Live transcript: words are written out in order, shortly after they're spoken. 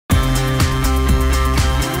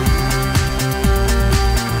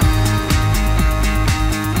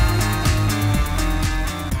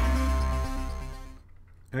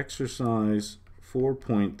exercise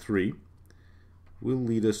 4.3 will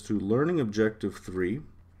lead us to learning objective 3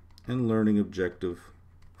 and learning objective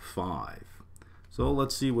 5. So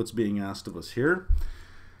let's see what's being asked of us here.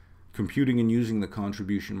 Computing and using the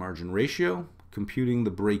contribution margin ratio, computing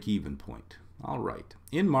the break-even point. All right.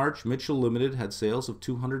 In March, Mitchell Limited had sales of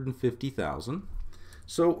 $250,000.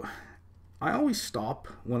 So I always stop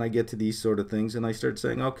when I get to these sort of things and I start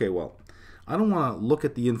saying, okay, well, I don't want to look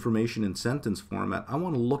at the information in sentence format. I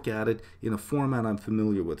want to look at it in a format I'm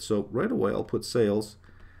familiar with. So right away, I'll put sales,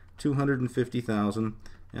 250,000,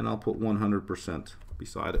 and I'll put 100%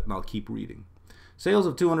 beside it, and I'll keep reading. Sales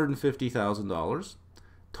of $250,000.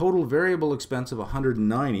 Total variable expense of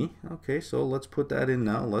 $190. Okay, so let's put that in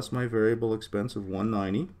now, less my variable expense of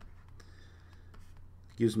 $190.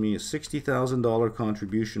 Gives me a $60,000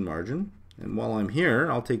 contribution margin. And while I'm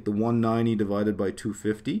here, I'll take the 190 divided by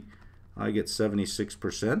 250. I get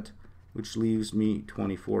 76%, which leaves me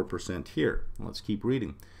 24% here. Let's keep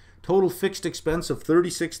reading. Total fixed expense of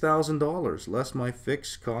 $36,000, less my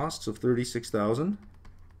fixed costs of $36,000,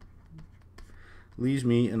 leaves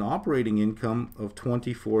me an operating income of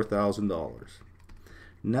 $24,000.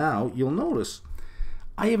 Now, you'll notice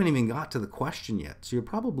I haven't even got to the question yet. So you're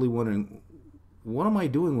probably wondering, what am I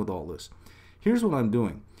doing with all this? Here's what I'm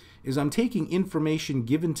doing. Is I'm taking information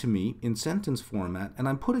given to me in sentence format and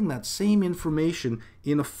I'm putting that same information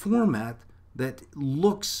in a format that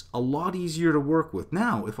looks a lot easier to work with.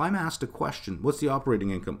 Now, if I'm asked a question, what's the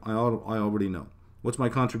operating income? I already know. What's my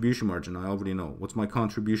contribution margin? I already know. What's my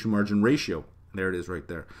contribution margin ratio? There it is right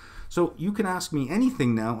there. So you can ask me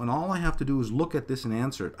anything now and all I have to do is look at this and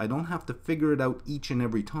answer it. I don't have to figure it out each and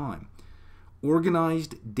every time.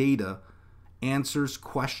 Organized data answers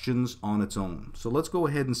questions on its own. So let's go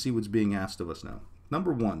ahead and see what's being asked of us now.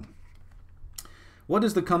 Number 1, what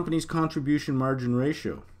is the company's contribution margin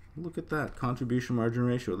ratio? Look at that, contribution margin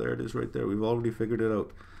ratio. There it is right there. We've already figured it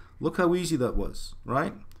out. Look how easy that was,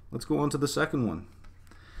 right? Let's go on to the second one.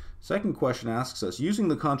 Second question asks us, using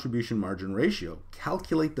the contribution margin ratio,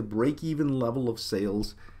 calculate the break-even level of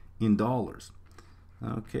sales in dollars.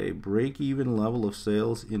 Okay, break-even level of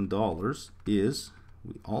sales in dollars is,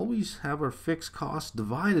 we always have our fixed cost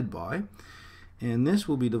divided by, and this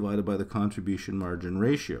will be divided by the contribution margin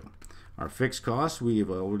ratio. Our fixed cost we have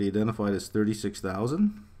already identified as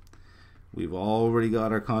 36,000. We've already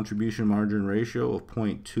got our contribution margin ratio of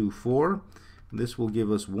 0.24. This will give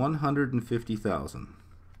us 150,000.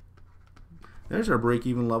 There's our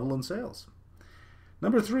break-even level in sales.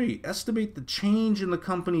 Number 3, estimate the change in the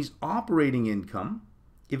company's operating income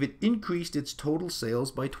if it increased its total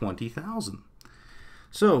sales by 20,000.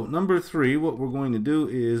 So number 3, what we're going to do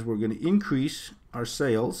is we're going to increase our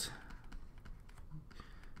sales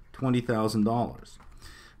 $20,000.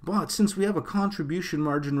 But since we have a contribution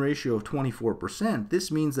margin ratio of 24%,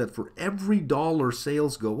 this means that for every dollar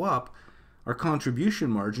sales go up, our contribution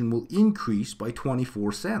margin will increase by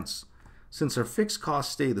 24 cents. Since our fixed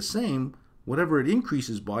costs stay the same, whatever it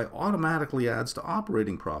increases by automatically adds to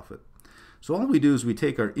operating profit. So all we do is we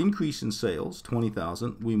take our increase in sales,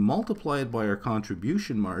 20,000, we multiply it by our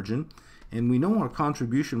contribution margin, and we know our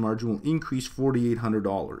contribution margin will increase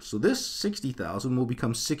 $4,800. So this 60,000 will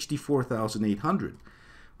become 64,800.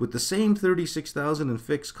 With the same 36,000 in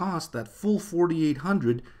fixed cost, that full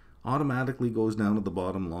 4,800 automatically goes down to the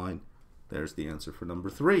bottom line. There's the answer for number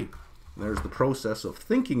 3. There's the process of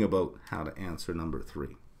thinking about how to answer number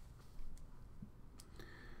 3.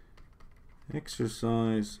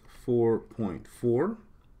 Exercise 4.4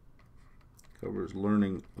 covers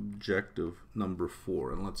learning objective number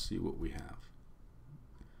 4, and let's see what we have.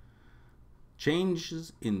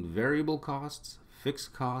 Changes in variable costs,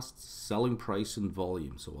 fixed costs, selling price, and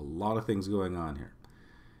volume. So a lot of things going on here.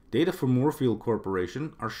 Data from Moorfield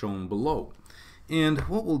Corporation are shown below. And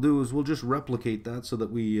what we'll do is we'll just replicate that so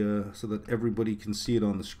that everybody can see it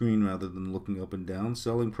on the screen rather than looking up and down.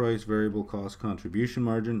 Selling price, variable cost, contribution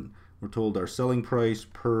margin. We're told our selling price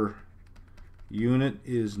per unit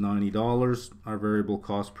is $90. Our variable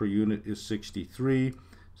cost per unit is 63,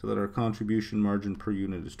 so that our contribution margin per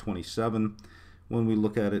unit is 27. When we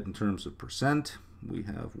look at it in terms of percent, we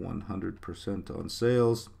have 100% on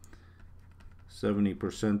sales,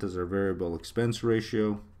 70% is our variable expense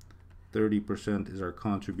ratio, 30% is our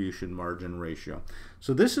contribution margin ratio.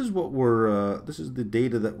 So this is what this is the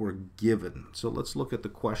data that we're given. So let's look at the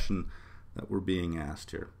question that we're being asked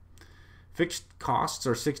here. Fixed costs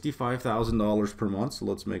are $65,000 per month, so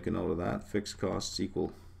let's make a note of that. Fixed costs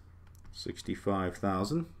equal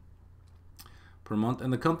 65,000 per month,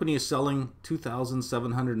 and the company is selling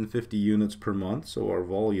 2,750 units per month, so our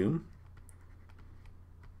volume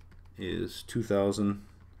is 2,750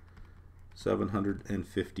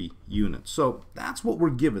 750 units. So that's what we're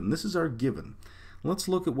given. This is our given. Let's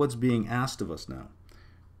look at what's being asked of us now.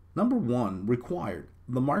 Number one, required.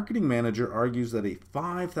 The marketing manager argues that a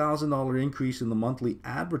 $5,000 increase in the monthly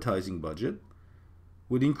advertising budget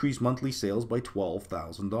would increase monthly sales by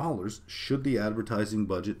 $12,000 should the advertising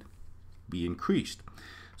budget be increased.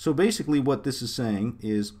 So basically what this is saying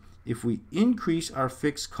is if we increase our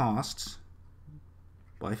fixed costs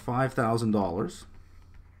by $5,000,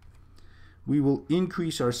 we will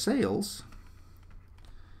increase our sales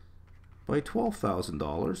by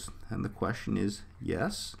 $12,000. And the question is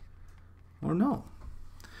yes or no.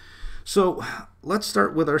 So let's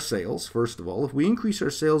start with our sales. First of all, if we increase our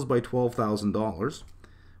sales by $12,000,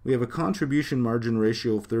 we have a contribution margin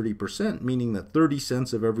ratio of 30%, meaning that 30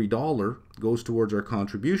 cents of every dollar goes towards our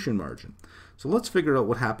contribution margin. So let's figure out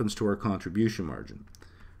what happens to our contribution margin.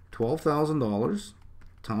 $12,000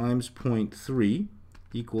 times 0.3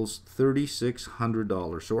 equals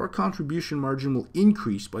 $3,600. So our contribution margin will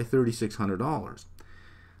increase by $3,600.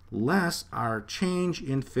 Less our change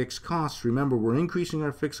in fixed costs. Remember, we're increasing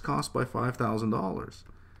our fixed costs by $5,000.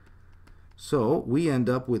 So we end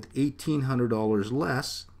up with $1,800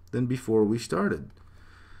 less than before we started.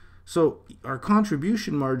 So our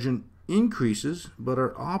contribution margin increases, but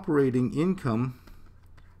our operating income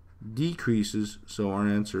decreases. So our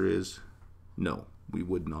answer is no, we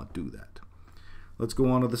would not do that. Let's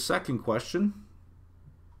go on to the second question.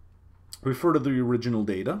 Refer to the original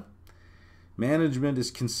data. Management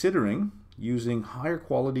is considering using higher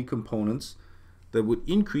quality components that would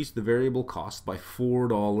increase the variable cost by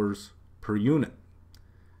 $4 per unit.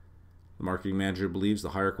 The marketing manager believes the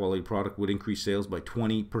higher quality product would increase sales by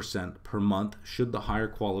 20% per month should the higher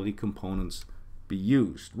quality components be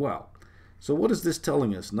used. Well, so what is this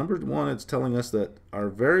telling us? Number one, it's telling us that our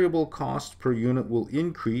variable cost per unit will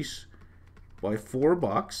increase by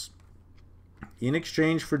 $4. In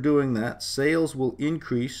exchange for doing that, sales will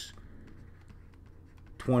increase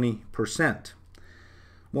 20%.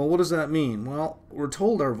 Well, what does that mean? Well, we're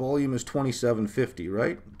told our volume is 2,750,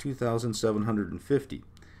 right? 2,750.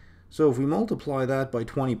 So if we multiply that by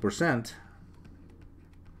 20%,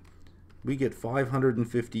 we get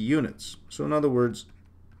 550 units. So in other words,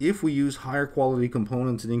 if we use higher quality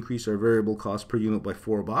components and increase our variable cost per unit by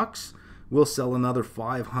 $4, we'll sell another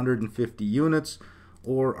 550 units,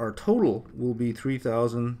 or our total will be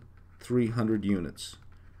 3,300 units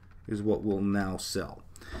is what we'll now sell.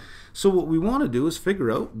 So what we want to do is figure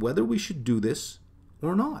out whether we should do this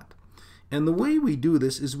or not. And the way we do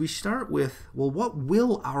this is we start with, well, what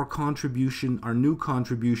will our contribution, our new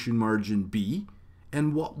contribution margin be?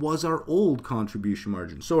 And what was our old contribution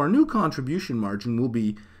margin? So our new contribution margin will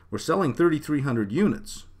be, we're selling 3,300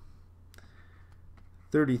 units.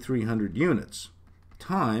 3,300 units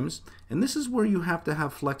times, and this is where you have to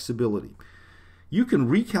have flexibility. You can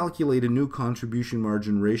recalculate a new contribution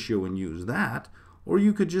margin ratio and use that, or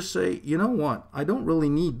you could just say, you know what, I don't really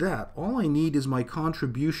need that. All I need is my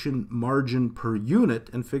contribution margin per unit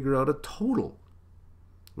and figure out a total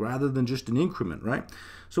rather than just an increment, right?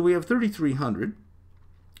 So we have 3,300.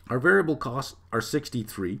 Our variable costs are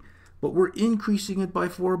 63, but we're increasing it by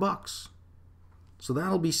 $4. So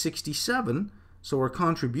that'll be 67. So our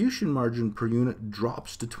contribution margin per unit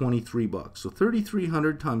drops to $23. So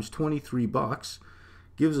 3,300 times $23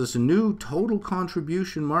 gives us a new total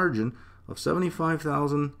contribution margin of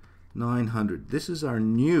 $75,900. This is our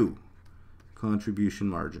new contribution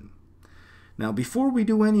margin. Now, before we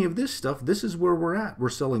do any of this stuff, this is where we're at. We're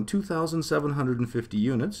selling 2,750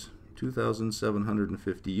 units,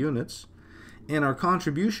 2,750 units, and our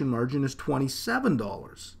contribution margin is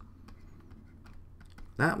 $27.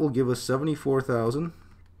 That will give us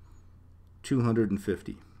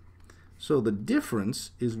 $74,250. So the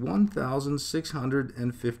difference is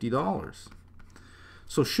 $1,650.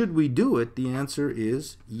 So should we do it? The answer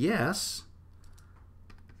is yes,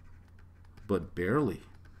 but barely.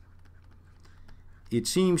 It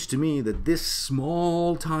seems to me that this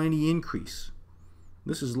small, tiny increase,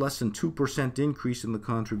 this is less than 2% increase in the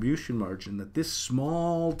contribution margin, that this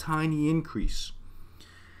small, tiny increase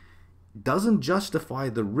doesn't justify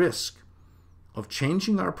the risk of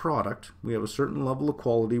changing our product. We have a certain level of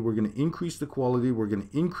quality. We're going to increase the quality. We're going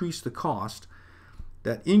to increase the cost.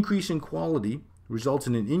 That increase in quality results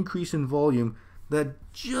in an increase in volume that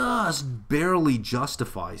just barely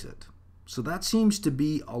justifies it. So that seems to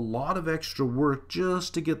be a lot of extra work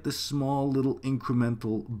just to get this small little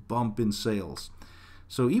incremental bump in sales.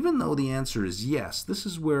 So even though the answer is yes, this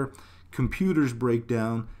is where computers break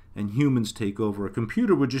down and humans take over. A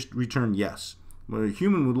computer would just return yes, where a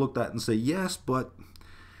human would look at that and say yes, but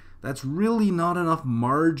that's really not enough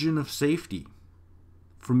margin of safety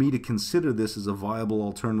for me to consider this as a viable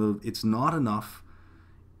alternative. It's not enough.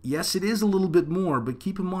 Yes, it is a little bit more, but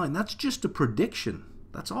keep in mind, that's just a prediction.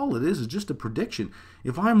 That's all it is just a prediction.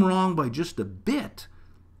 If I'm wrong by just a bit,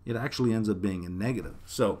 it actually ends up being a negative.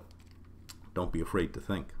 So don't be afraid to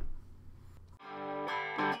think.